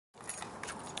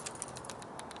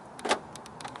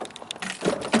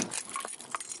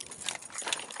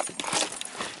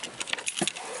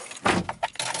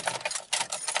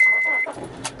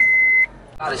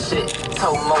Lot of shit.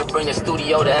 Told Mo bring the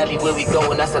studio to everywhere we go,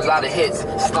 and that's a lot of hits.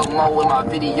 Slow mo in my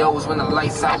videos when the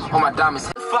lights out on my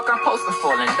diamonds. Fuck, I'm posting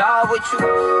falling dog with you,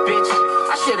 bitch.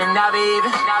 I should've never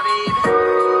even.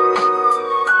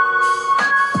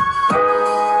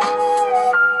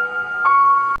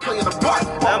 Playing the part.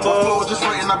 Lambo. Just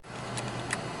waiting up.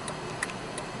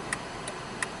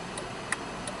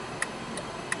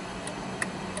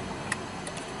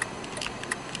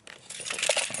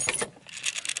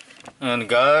 And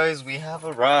guys, we have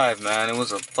arrived, man. It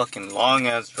was a fucking long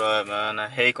ass drive, man. I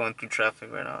hate going through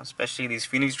traffic right now, especially these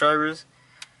Phoenix drivers.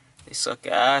 They suck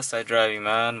ass at driving,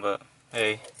 man. But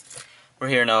hey, we're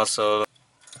here now, so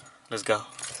let's go.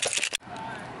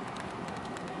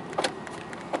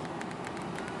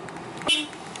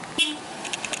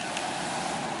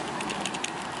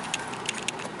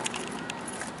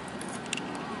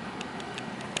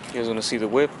 You guys wanna see the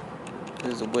whip?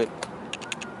 This is the whip.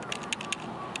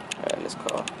 Alright, let's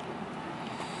call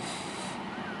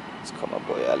my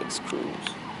boy Alex Cruz.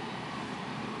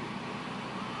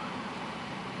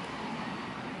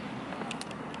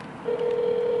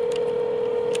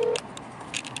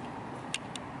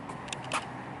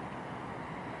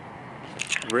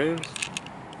 Rims?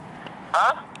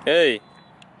 Huh? Hey.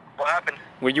 What happened?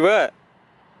 Where you at?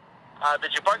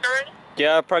 Did you park already?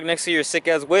 Yeah, I parked next to your sick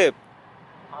ass whip.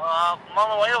 I'm on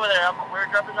my way over there. We're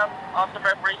dropping them off the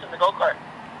preparation in the go-kart.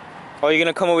 Oh, you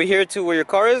gonna come over here to where your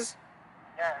car is?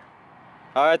 Yeah.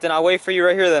 Alright, then I'll wait for you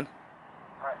right here then.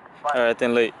 Alright, bye. Alright,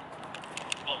 then late.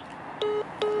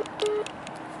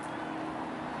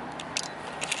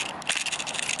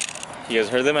 You guys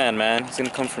heard the man. He's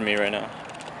gonna come for me right now.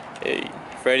 Hey,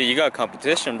 Freddy, you got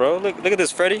competition, bro. Look at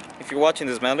this, Freddy. If you're watching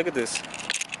this, man, look at this.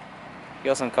 You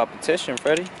got some competition,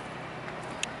 Freddy.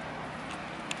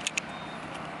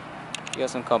 You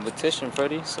got some competition,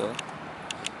 Freddy, so you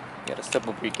gotta step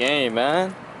up your game,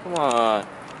 man. Come on.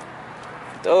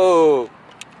 Dope.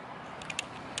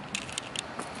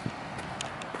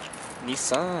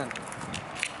 Nissan.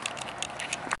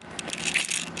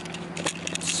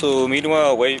 So meanwhile,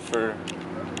 I'll wait for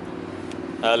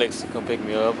Alex to come pick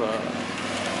me up.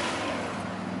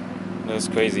 It's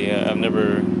crazy. I've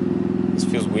never. This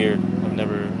feels weird. I've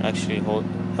never actually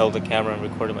held the camera and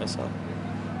recorded myself.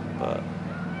 But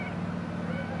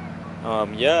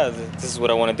yeah, this is what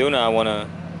I want to do now. I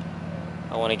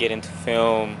want to get into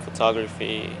film,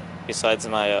 photography. Besides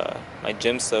my my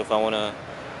gym stuff, I want to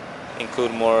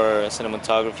include more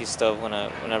cinematography stuff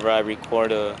whenever I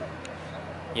record a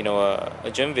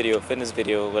gym video, fitness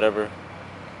video, whatever.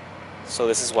 So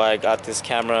this is why I got this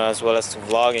camera, as well as to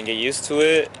vlog and get used to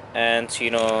it, and to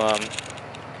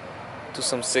do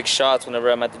some sick shots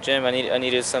whenever I'm at the gym. I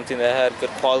needed something that had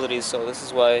good quality, so this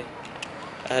is why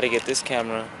I had to get this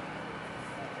camera.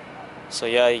 So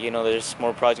yeah, there's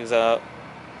more projects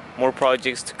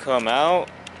to come out.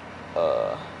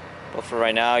 But for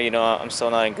right now, I'm still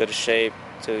not in good shape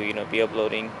to be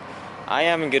uploading. I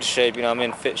am in good shape, I'm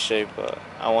in fit shape, but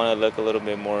I want to look a little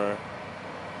bit more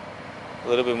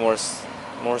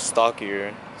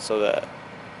stockier, so that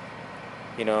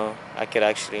I could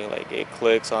actually get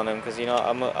clicks on them, because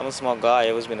I'm a small guy. I've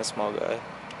always been a small guy.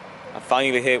 I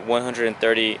finally hit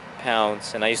 130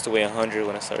 pounds, and I used to weigh 100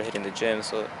 when I started hitting the gym,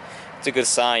 so it's a good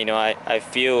sign. I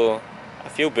feel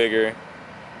bigger,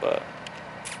 but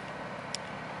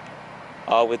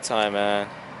all with time, man.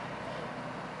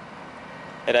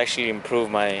 It actually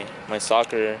improved my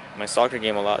soccer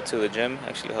game a lot too. The gym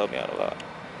actually helped me out a lot.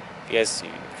 If you guys,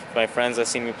 my friends that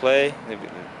see me play,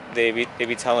 they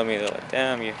be telling me, they're like,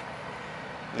 damn,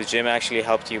 the gym actually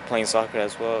helped you playing soccer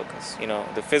as well, because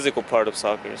the physical part of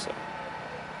soccer. So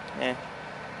yeah.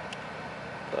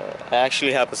 I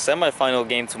actually have a semi-final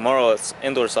game tomorrow. It's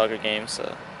indoor soccer game,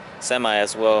 so semi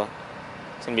as well.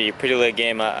 It's gonna be a pretty late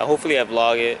game. Hopefully I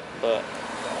vlog it, but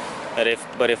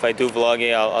if I do vlog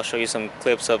it, I'll show you some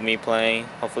clips of me playing.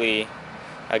 Hopefully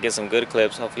I get some good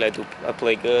clips. Hopefully I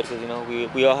play good,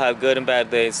 because we all have good and bad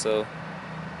days. So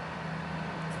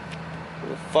who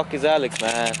the fuck is Alex,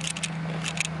 man?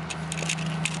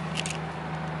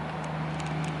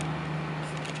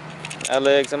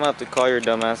 Alex, I'm gonna have to call your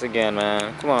dumbass again,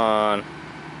 man. Come on.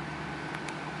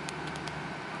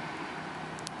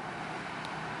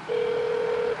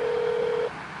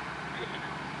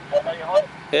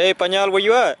 Hey, Pañal, where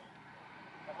you at?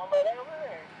 I'm on my way over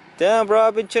there. Damn, bro,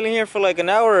 I've been chilling here for like an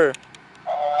hour.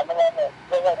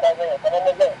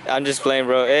 I'm just playing,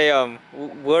 bro. Hey,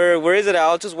 where is it?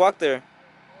 I'll just walk there.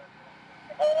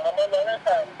 I'm on the other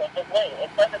side, so just wait.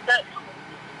 It's like a text.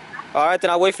 Alright, then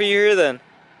I'll wait for you here then.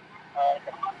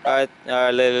 Alright,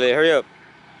 hurry up.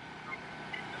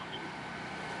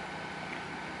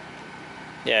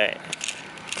 Yeah.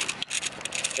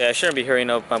 Yeah, I shouldn't be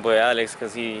hurrying up my boy Alex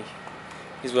because he's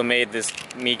what made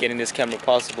me getting this camera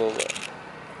possible. But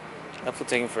that fool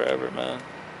taking forever, man.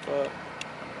 But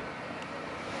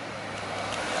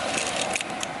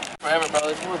forever, bro.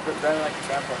 This one was running like a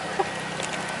grandpa.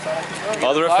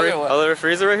 all the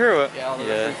referees are right here. Or what? Yeah, all the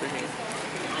referees are here.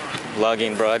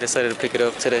 Vlogging, bro. I decided to pick it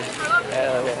up today.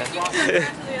 Yeah.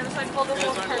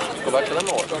 Go back to them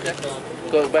or what? Okay.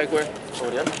 Go back where?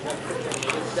 Over there.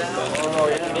 Oh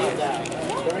yeah.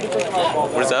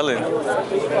 Where's Alan?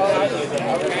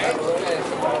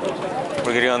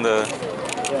 We're getting on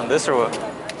this or what?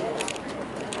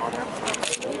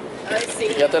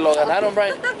 Ya te lo ganaron,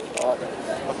 Brian.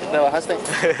 ¿Te bajaste?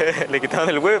 Le quitaron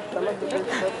el whip.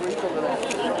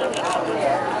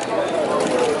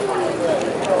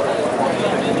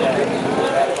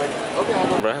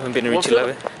 Bro, I haven't been to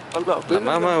Richilave. La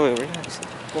mama, güey.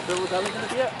 What field was Alex gonna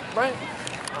be at, Brian?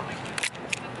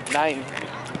 9.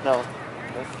 No.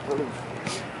 That's really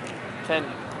 10.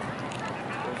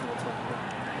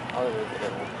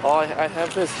 Oh, I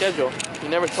have his schedule. He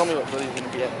never told me what field he's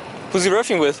gonna be at. Who's he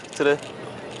roughing with today?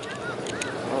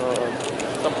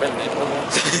 Some pendejo.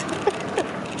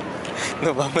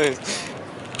 No mames.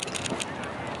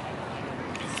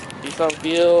 He's on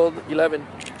field 11.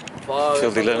 Wow,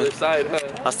 Field 11. On the other side, huh?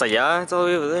 Hasta allá, it's all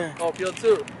the way over there. Oh, field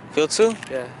 2. Field 2?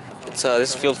 Yeah. It's this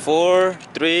is field 4,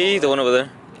 3, the one over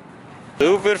there.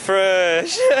 Stupid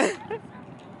fresh.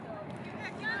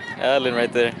 Alan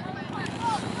right there.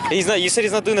 He's not. You said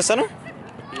he's not doing the center?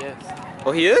 Yes.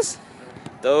 Oh, he is?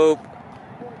 Dope.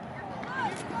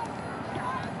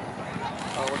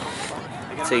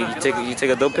 So you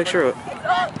take a dope picture? Or?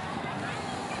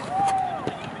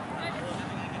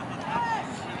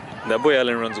 That boy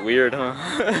Alan runs weird, huh?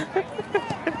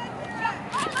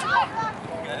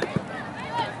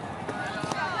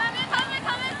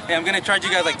 Hey, I'm gonna charge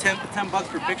you guys like 10 bucks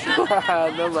per picture. No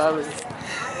mames.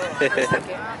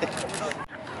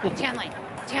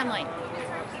 Tan line,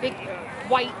 big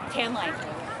white tan line.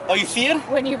 Oh, you see it?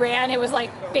 When you ran, it was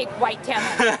like big white tan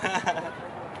line.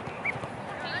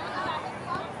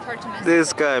 Hard to miss.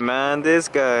 This guy, man, this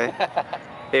guy.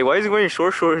 Hey, why is he wearing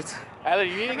short shorts? Alan,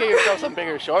 you need to get yourself some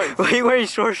bigger shorts. Why are you wearing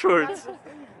short shorts?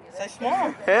 Size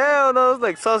small. Hell no, it's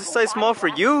like size small for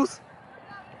youth.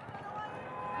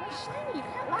 It's shiny. You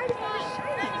can't lie to me.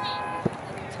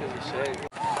 It's shiny.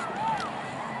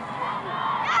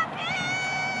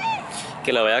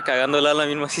 Que la vaya cagando la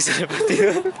misma si sale el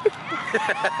partido.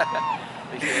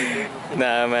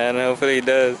 Nah, man, hopefully he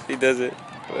does. He does it.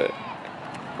 But,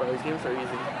 Bro, these games are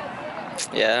easy.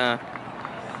 yeah.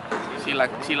 Si la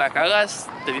cagas,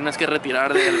 te tienes que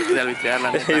retirar de arbitrar,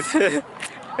 la neta.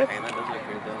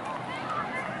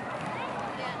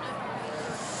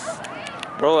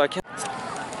 Bro, I can't.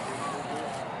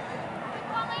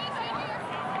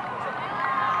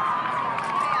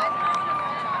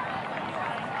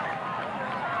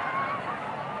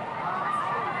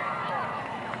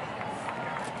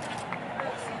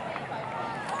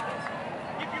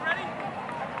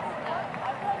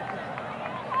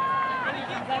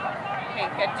 Okay,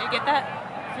 good. Did you get that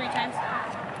 3 times?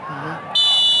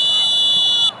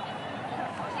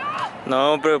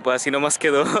 No, pero pues así nomás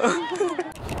quedó.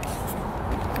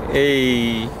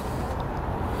 Hey.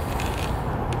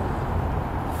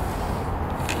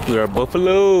 We are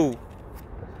Buffalo.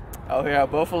 Out here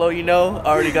at Buffalo, you know,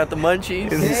 already got the munchies.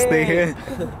 This nigga.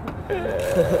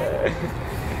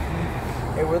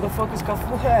 Hey, where the fuck is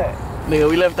Cafu at? Nigga,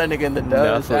 we left that nigga in the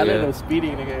dust. Yeah, Alan yeah. was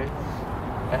speeding, nigga.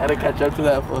 I had to catch up to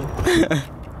that fool.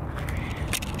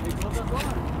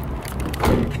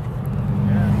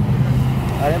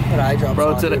 I didn't put eye drops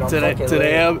Bro, on, dude. I'm today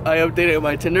fucking I lit. updated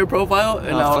my Tinder profile,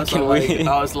 and I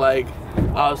was like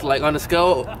on a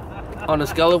scale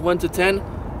of 1 to 10,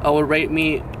 I would rate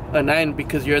me a 9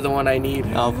 because you're the one I need.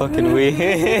 I'm fucking weak.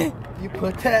 You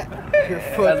put that? You're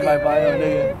fucking That's my bio,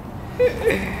 nigga.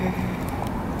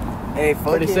 Hey, fuck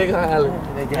Pretty it. sick, huh, Alan?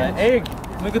 Nigga. Hey,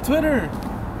 make a Twitter.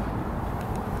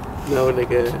 No,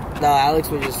 nigga. No, Alex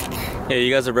would just... Yeah,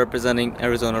 you guys are representing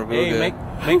Arizona real good.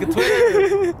 make a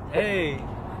Twitter. Hey.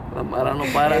 Para no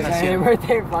para Is that him haciendo. right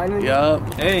there finally?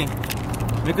 Yup. Hey,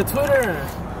 make a Twitter.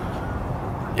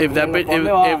 If that bitch,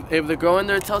 if the girl in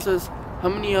there tells us how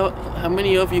many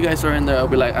of you guys are in there, I'll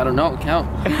be like, I don't know, count.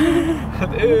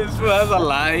 This was a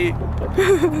lie.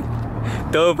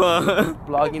 Dope, huh?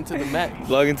 Vlogging to the max.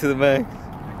 Vlogging to the max.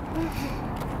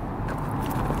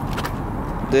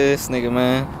 This nigga,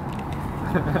 man.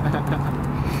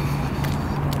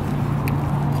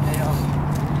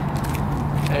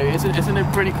 Hey, isn't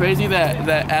it pretty crazy that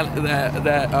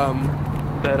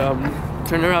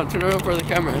turn around for the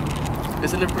camera?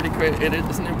 Isn't it pretty crazy?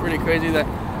 Isn't it pretty crazy that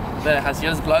that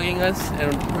Hassan's vlogging us,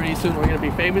 and pretty soon we're gonna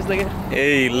be famous, nigga.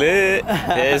 Hey, lit.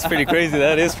 Yeah, it's pretty crazy.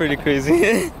 That is pretty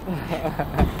crazy.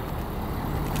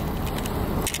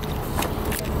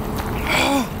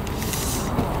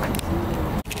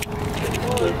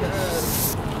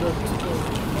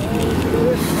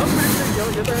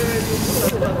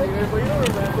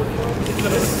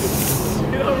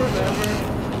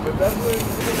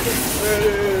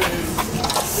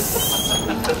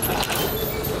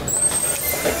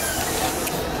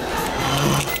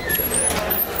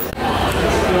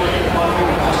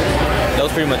 That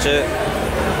was pretty much it.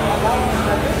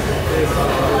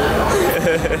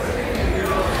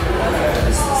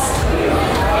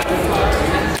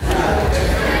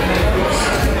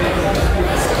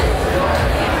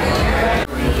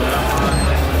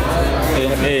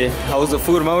 Hey, how was the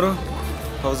food, Mauro?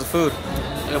 How was the food?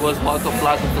 It was Marco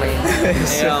Flaco playing. Hey,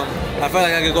 I feel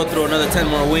like I could go through another 10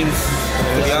 more wings.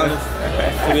 To be honest.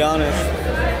 To be honest.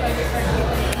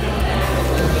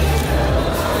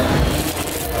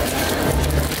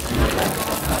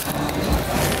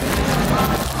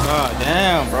 Oh,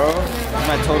 damn, bro.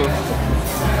 My total.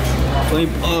 20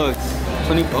 bucks.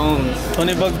 20 bones.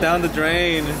 20 bucks down the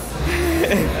drain.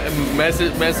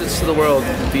 Message to the world: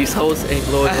 these hosts ain't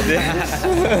loyal.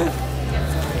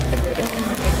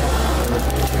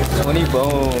 20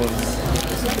 bones.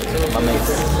 My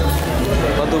mates.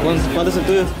 ¿Cuánto es el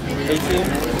tuyo? 18.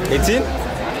 18?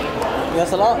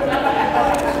 That's a lot.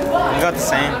 I got the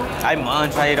same. I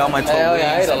munch. I ate all my 12 Hell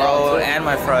yeah, I wings, ate a lot, bro, too. and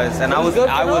my fries, and I wasn't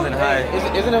high.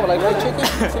 Isn't it like fried chicken?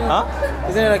 Huh?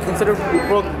 Isn't it like considered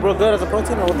real good as a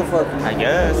protein or what the fuck? I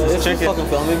guess it's chicken. Fucking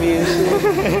filming me and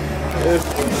shit.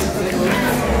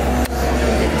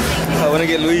 I want to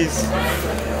get Luis.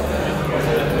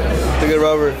 Look at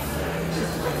Robert.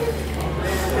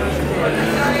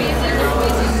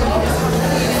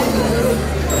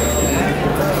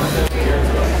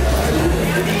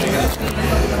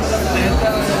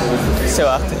 Se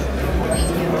va.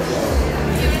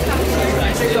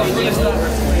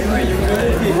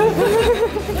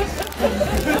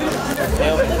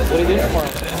 What are you doing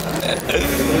tomorrow?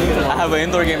 I have an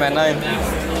indoor game at 9.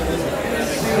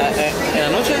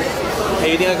 En la noche?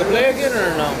 Hey, you think I can play again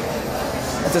or no?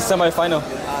 It's a semi-final.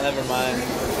 Ah, never mind.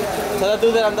 Tell that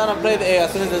dude that I'm down to play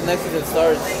as soon as the next season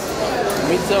starts.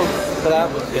 Me too. But I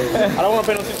don't want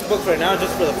to pay no $60 right now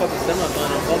just for the fucking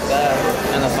semi-final. Fuck that.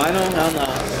 And the final? Hell no.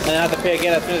 And I have to pay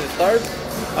again as soon as it starts.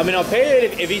 I mean, I'll pay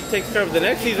it if he takes care of the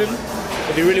next season.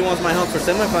 If he really wants my help for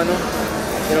semi-final.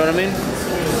 You know what I mean?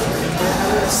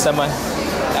 Semi.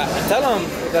 Tell him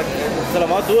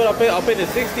I'll do it. I'll pay the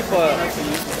 60, but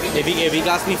if he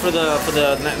got me for the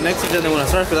next season, then when I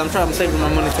start, because I'm saving my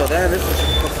money till then. This is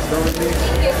fucking dumb with me.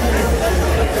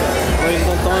 Oye,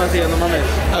 no así, no mames.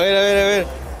 A ver.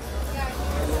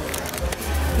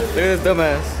 Look at this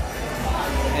dumbass.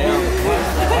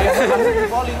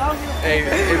 Hey,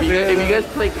 if you guys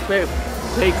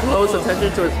pay close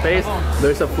attention to his face,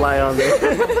 there's a fly on there.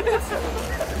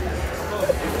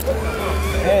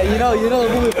 Hey, you know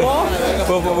the movie Paul?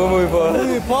 What movie, Paul?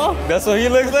 Movie Paul? That's what he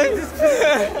looks like?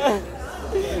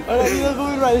 Oh, you know the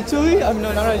movie Ratatouille? I mean,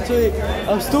 no, not Ratatouille.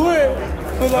 Stewart.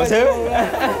 What's him?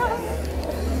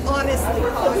 Honestly.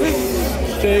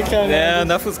 Straight kind of. Damn,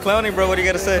 that fool's clowning, bro. What do you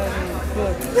gotta say?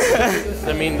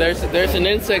 I mean, there's an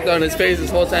insect on his face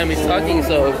this whole time he's talking,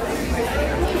 so.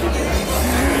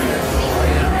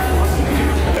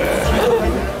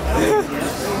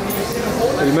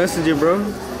 He messaged you, bro.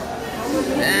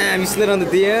 Damn, you slid on the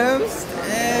DMs?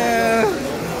 Damn.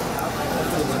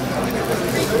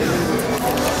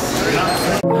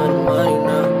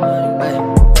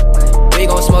 We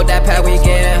gon' smoke that pack, we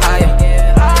gettin'